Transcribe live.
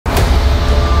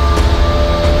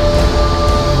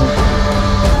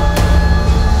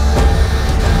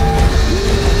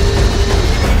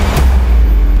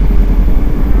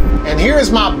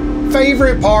is my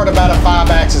favorite part about a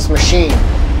 5-axis machine.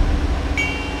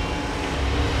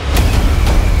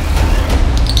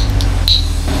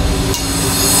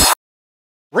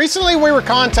 Recently we were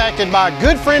contacted by a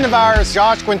good friend of ours,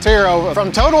 Josh Quintero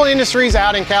from Total Industries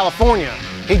out in California.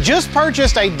 He just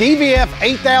purchased a DVF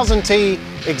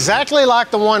 8000T exactly like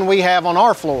the one we have on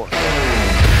our floor.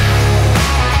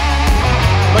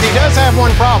 But he does have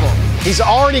one problem. He's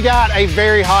already got a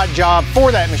very hot job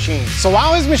for that machine. So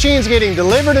while his machine's getting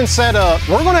delivered and set up,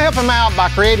 we're gonna help him out by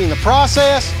creating the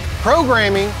process,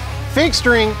 programming,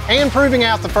 fixturing, and proving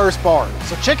out the first part.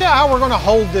 So check out how we're gonna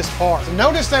hold this part. So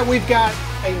notice that we've got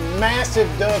a massive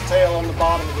dovetail on the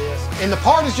bottom of this, and the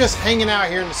part is just hanging out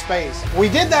here in the space. We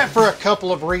did that for a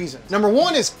couple of reasons. Number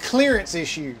one is clearance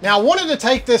issue. Now I wanted to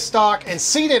take this stock and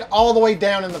seat it all the way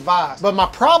down in the vise, but my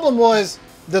problem was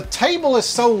the table is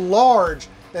so large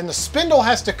and the spindle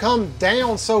has to come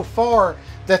down so far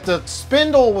that the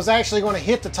spindle was actually going to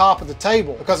hit the top of the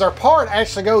table, because our part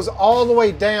actually goes all the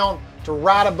way down to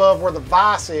right above where the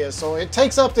vise is, so it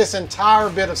takes up this entire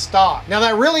bit of stock. Now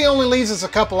that really only leaves us a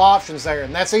couple options there,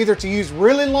 and that's either to use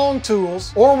really long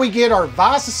tools, or we get our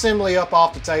vise assembly up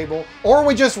off the table, or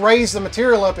we just raise the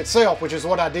material up itself, which is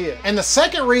what I did. And the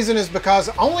second reason is because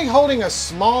only holding a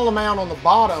small amount on the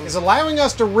bottom is allowing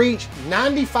us to reach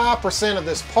 95% of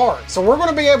this part. So we're going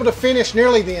to be able to finish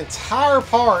nearly the entire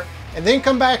part and then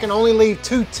come back and only leave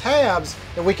 2 tabs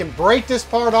that we can break this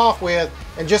part off with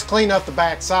and just clean up the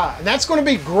back side. And that's going to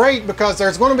be great because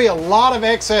there's going to be a lot of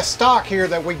excess stock here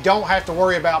that we don't have to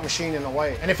worry about machining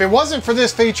away. And if it wasn't for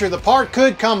this feature, the part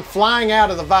could come flying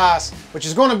out of the vise, which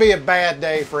is going to be a bad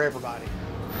day for everybody.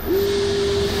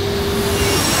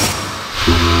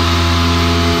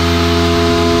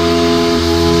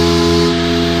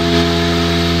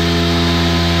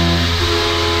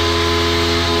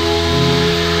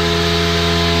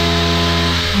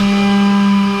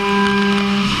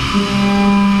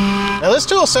 This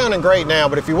tool's sounding great now,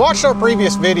 but if you watched our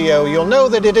previous video, you'll know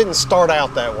that it didn't start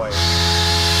out that way.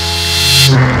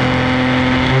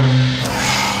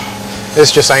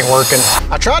 This just ain't working.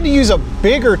 I tried to use a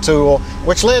bigger tool,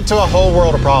 which led to a whole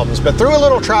world of problems, but through a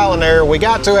little trial and error, we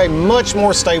got to a much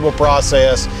more stable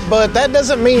process. But that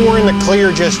doesn't mean we're in the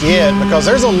clear just yet, because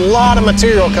there's a lot of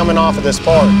material coming off of this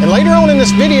part. And later on in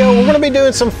this video, we're gonna be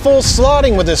doing some full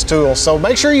slotting with this tool, so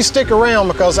make sure you stick around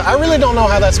because I really don't know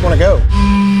how that's gonna go.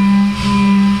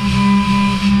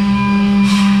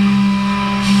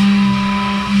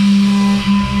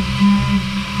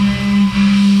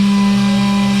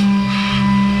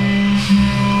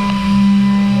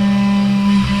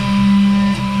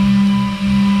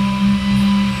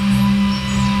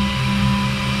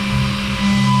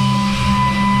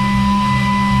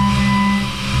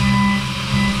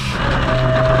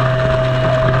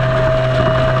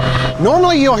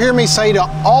 Normally you'll hear me say to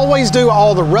always do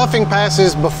all the roughing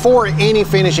passes before any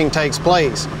finishing takes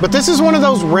place. But this is one of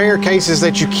those rare cases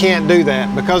that you can't do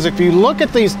that, because if you look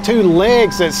at these 2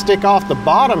 legs that stick off the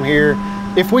bottom here,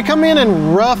 if we come in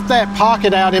and rough that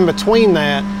pocket out in between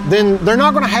that, then they're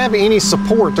not going to have any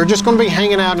support. They're just going to be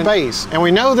hanging out in space. And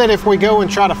we know that if we go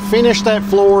and try to finish that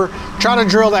floor, try to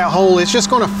drill that hole, it's just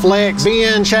going to flex,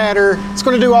 bend, shatter. It's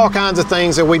going to do all kinds of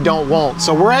things that we don't want.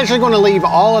 So we're actually going to leave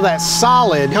all of that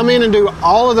solid, come in and do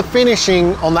all of the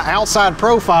finishing on the outside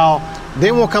profile,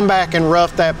 then we'll come back and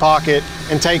rough that pocket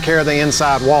and take care of the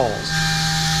inside walls.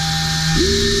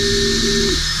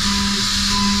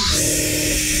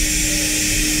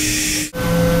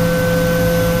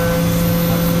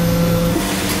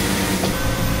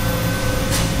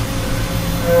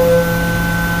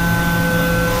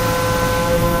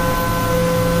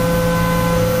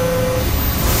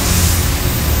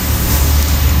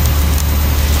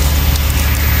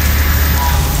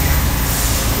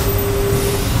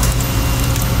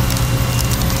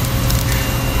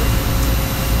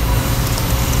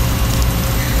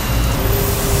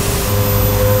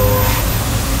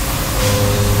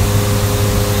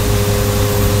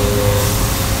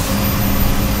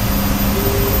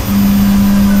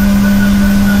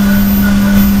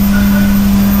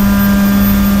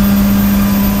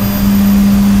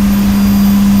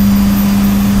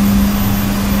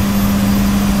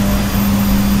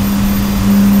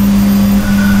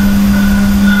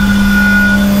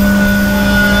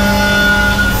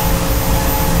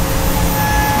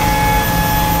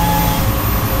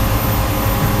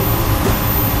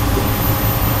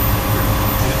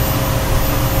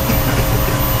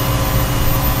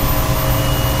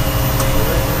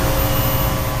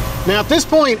 Now at this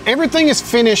point, everything is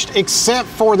finished except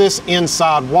for this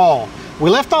inside wall. We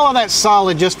left all of that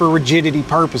solid just for rigidity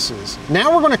purposes.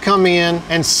 Now we're gonna come in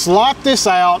and slot this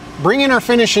out, bring in our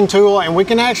finishing tool, and we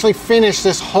can actually finish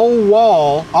this whole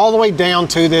wall all the way down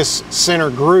to this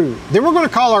center groove. Then we're gonna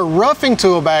call our roughing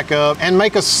tool back up and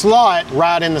make a slot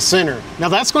right in the center. Now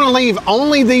that's gonna leave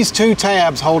only these two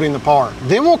tabs holding the part.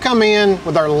 Then we'll come in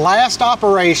with our last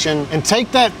operation and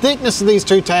take that thickness of these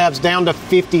two tabs down to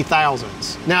 50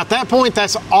 thousandths. Now at that point,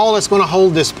 that's all that's gonna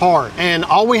hold this part. And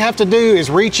all we have to do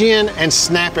is reach in and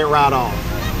snap it right off.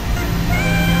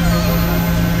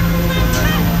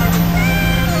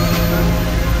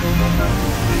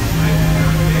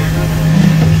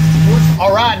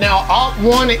 All right, now Op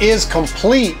 1 is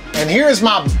complete. And here's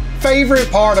my favorite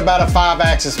part about a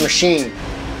 5-axis machine.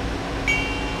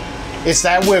 It's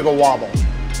that wiggle wobble.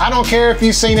 I don't care if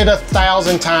you've seen it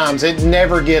 1,000 times, it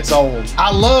never gets old.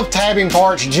 I love tabbing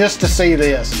parts just to see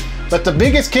this. But the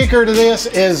biggest kicker to this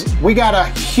is we got a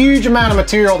huge amount of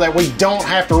material that we don't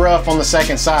have to rough on the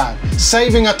second side,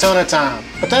 saving a ton of time.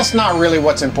 But that's not really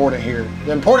what's important here.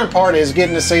 The important part is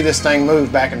getting to see this thing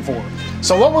move back and forth.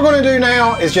 So what we're gonna do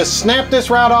now is just snap this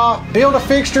right off, build a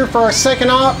fixture for our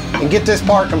second op, and get this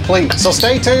part complete. So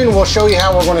stay tuned, we'll show you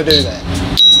how we're gonna do that.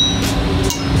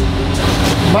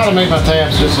 Might have made my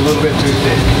tabs just a little bit too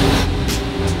thick.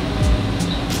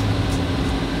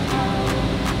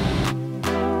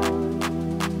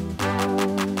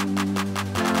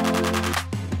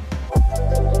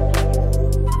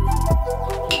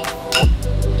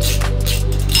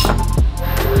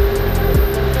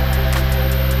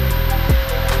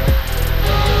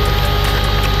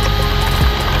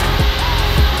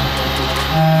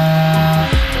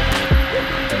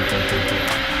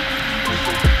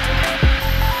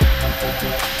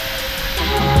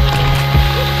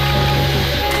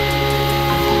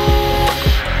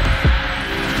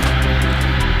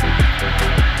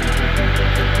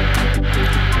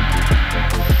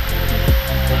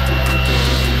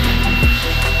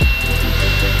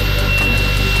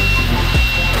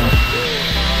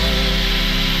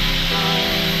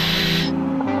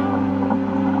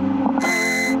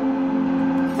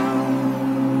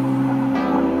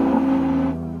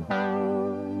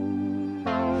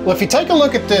 Well, if you take a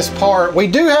look at this part, we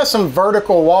do have some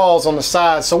vertical walls on the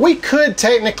side, so we could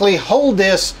technically hold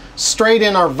this straight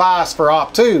in our vise for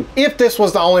Op 2 if this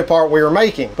was the only part we were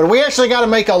making. But we actually got to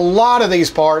make a lot of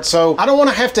these parts, so I don't want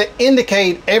to have to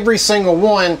indicate every single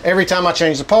one every time I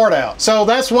change the part out. So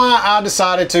that's why I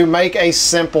decided to make a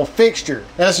simple fixture.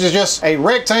 This is just a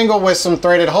rectangle with some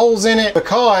threaded holes in it,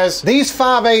 because these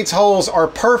 5/8 holes are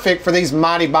perfect for these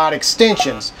Mighty Bite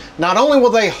extensions. Not only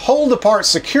will they hold the part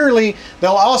securely,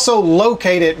 they'll also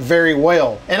locate it very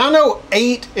well. And I know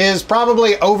 8 is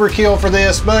probably overkill for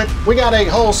this, but we got 8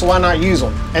 holes, so why not use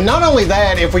them? And not only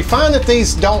that, if we find that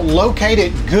these don't locate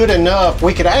it good enough,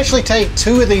 we could actually take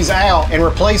 2 of these out and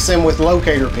replace them with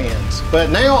locator pins.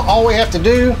 But now all we have to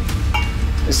do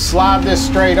is slide this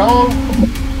straight on,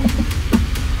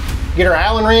 get our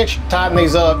Allen wrench, tighten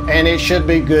these up, and it should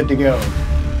be good to go.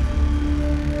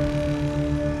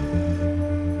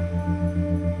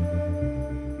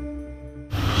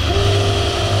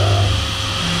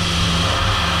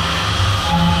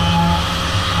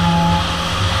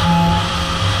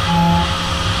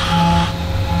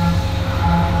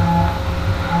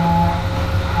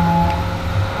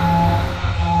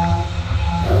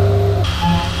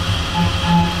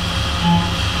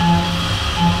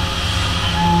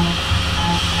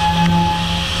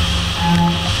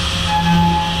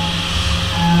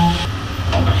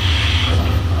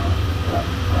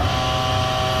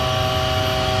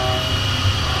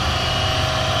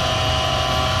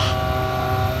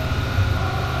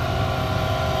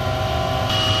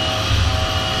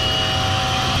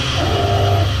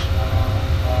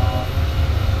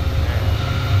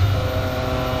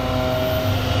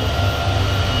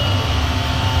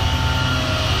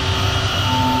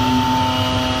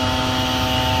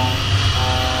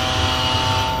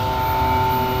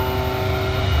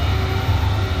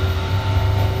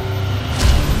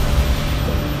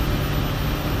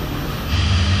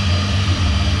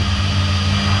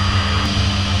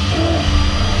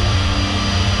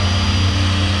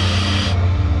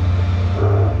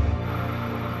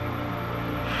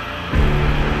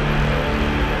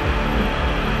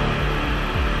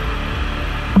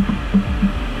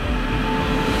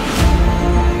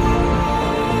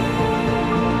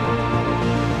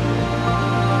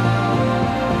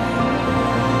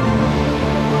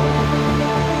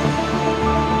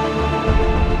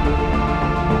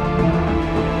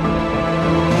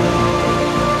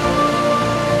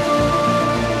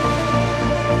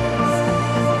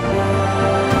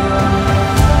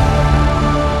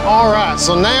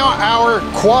 So now our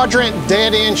quadrant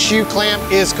dead end shoe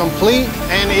clamp is complete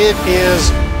and it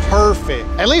is perfect.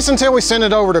 At least until we send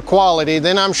it over to quality,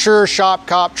 then I'm sure shop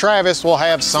cop Travis will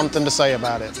have something to say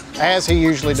about it, as he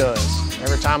usually does.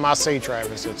 Every time I see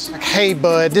Travis, it's like, hey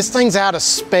bud, this thing's out of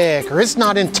spec, or it's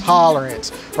not in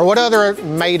tolerance, or what other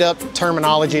made up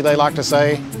terminology they like to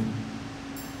say.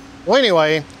 Well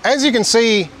anyway, as you can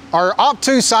see, our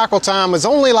Op2 cycle time was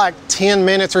only like 10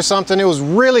 minutes or something. It was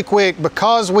really quick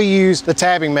because we used the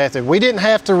tabbing method. We didn't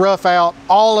have to rough out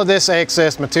all of this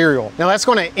excess material. Now that's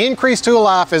going to increase tool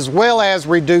life as well as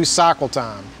reduce cycle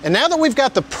time. And now that we've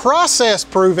got the process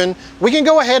proven, we can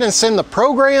go ahead and send the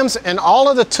programs and all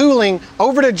of the tooling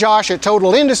over to Josh at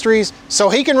Total Industries so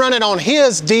he can run it on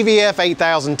his DVF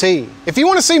 8000T. If you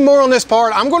want to see more on this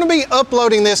part, I'm going to be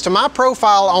uploading this to my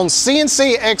profile on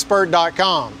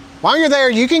CNCEXPERT.com. While you're there,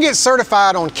 you can get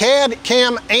certified on CAD,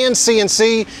 CAM, and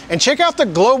CNC, and check out the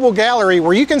global gallery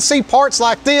where you can see parts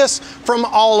like this from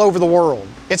all over the world.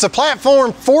 It's a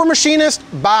platform for machinists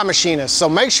by machinists, so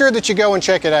make sure that you go and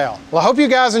check it out. Well, I hope you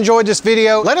guys enjoyed this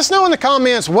video. Let us know in the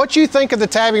comments what you think of the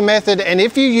tabbing method and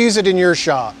if you use it in your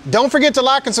shop. Don't forget to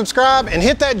like and subscribe and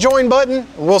hit that join button.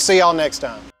 We'll see y'all next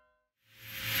time.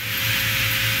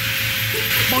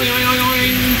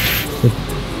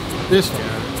 This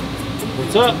guy.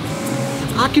 What's up?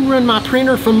 I can run my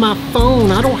printer from my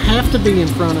phone. I don't have to be in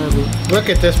front of it. Look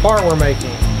at this part we're making.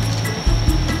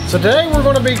 So today we're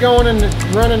going to be going and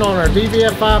running on our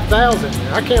DVF 5000.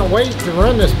 I can't wait to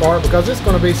run this part because it's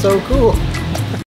going to be so cool.